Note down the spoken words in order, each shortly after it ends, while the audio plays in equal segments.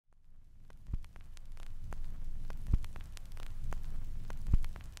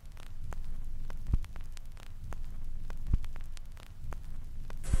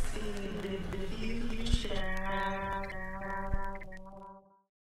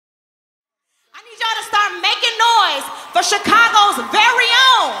for Chicago's very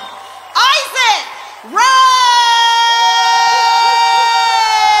own Isaac Ray.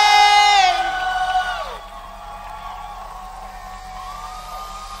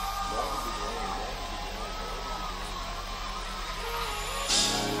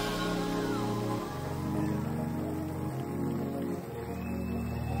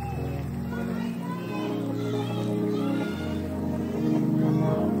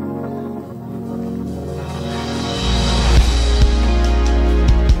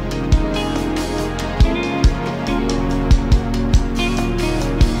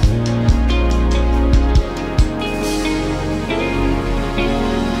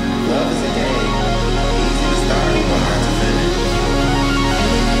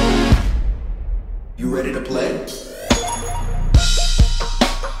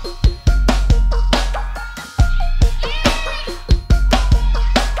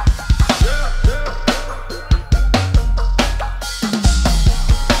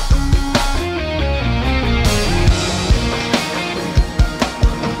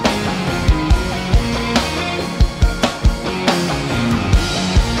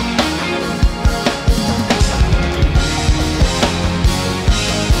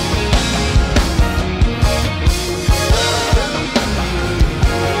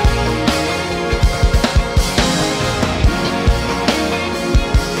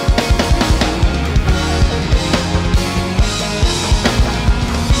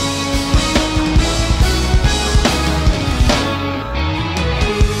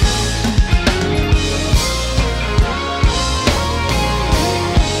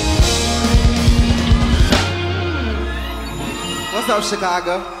 What's up,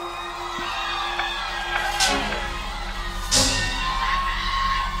 Chicago?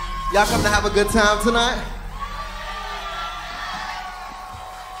 Y'all come to have a good time tonight?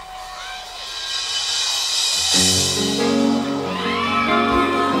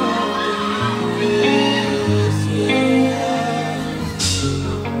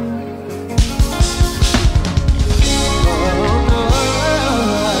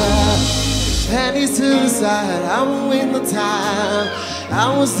 Panties to the side, I won't wait no time.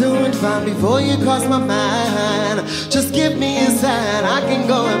 I was doing fine before you crossed my mind. Just give me a sign, I can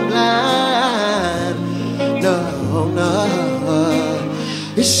go in blind. No, no,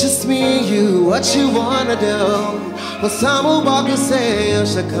 it's just me and you, what you wanna do? Well, some will walk and say you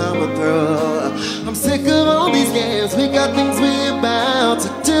should come through. I'm sick of all these games, we got things we're about to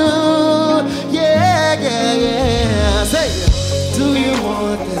do. Yeah, yeah, yeah. Say, do you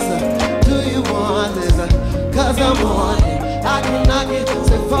want this? Do you want this? Cause I'm on it. I can knock it,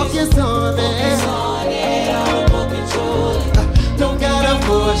 so focus on it. I won't control it. Don't gotta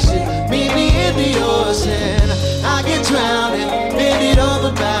force it. Meet me in the ocean. I get drowning, bend it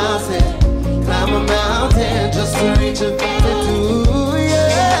over, bounce it. Climb a mountain just to reach a feeling too.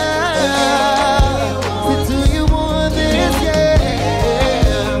 Yeah. So do you want this?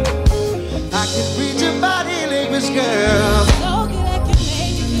 Yeah. I can read your body language, girl.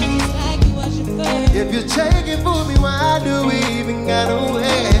 If you're checking for me, why do we even gotta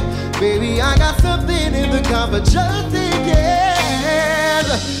wait? Baby, I got something in the car, but just in case.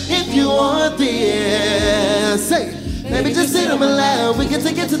 If you want this, say, maybe just sit on my lap, we can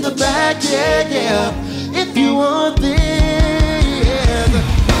take it to the back, yeah, yeah. If you want this,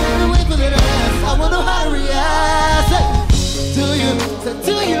 wait for the dance, I wanna know how to react. Say, do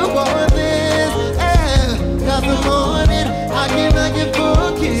you want this? Yeah, cause the morning, I cannot get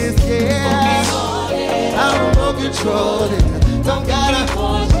focused, yeah. I won't control it. Don't gotta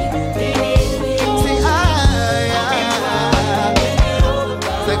force it. See,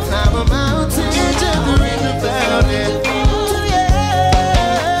 the climb a mountain just to reach the fountain.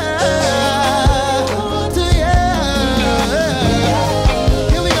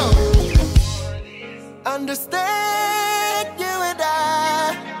 Here we go. Understand, you and I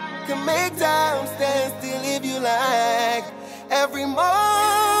can make time stand still if you like. Every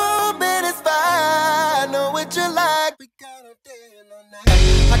moment is fine. Know what you like. We got a day all night.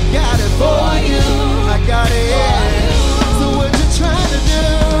 I got it for you. I got it. Yeah. So what you trying to do?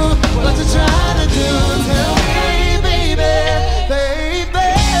 What you trying to do? Tell me, baby,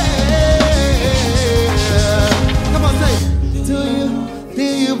 baby. Come on, say it. Do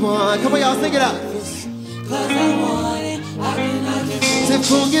you want? Come on, y'all, sing it out. Cause I want it. I cannot get it. To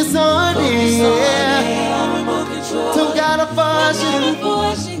focus on it. Yeah. Don't gotta force it.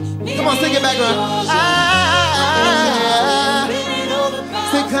 Come on, sing it back, girl.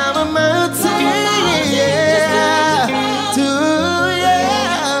 Say, climb a mountain, yeah. To, yeah.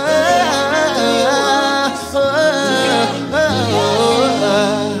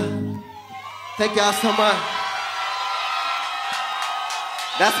 Thank y'all so much.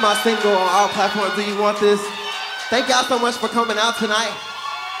 That's my single on all platforms. Do you want this? Thank y'all so much for coming out tonight.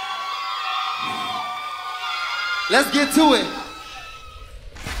 Let's get to it.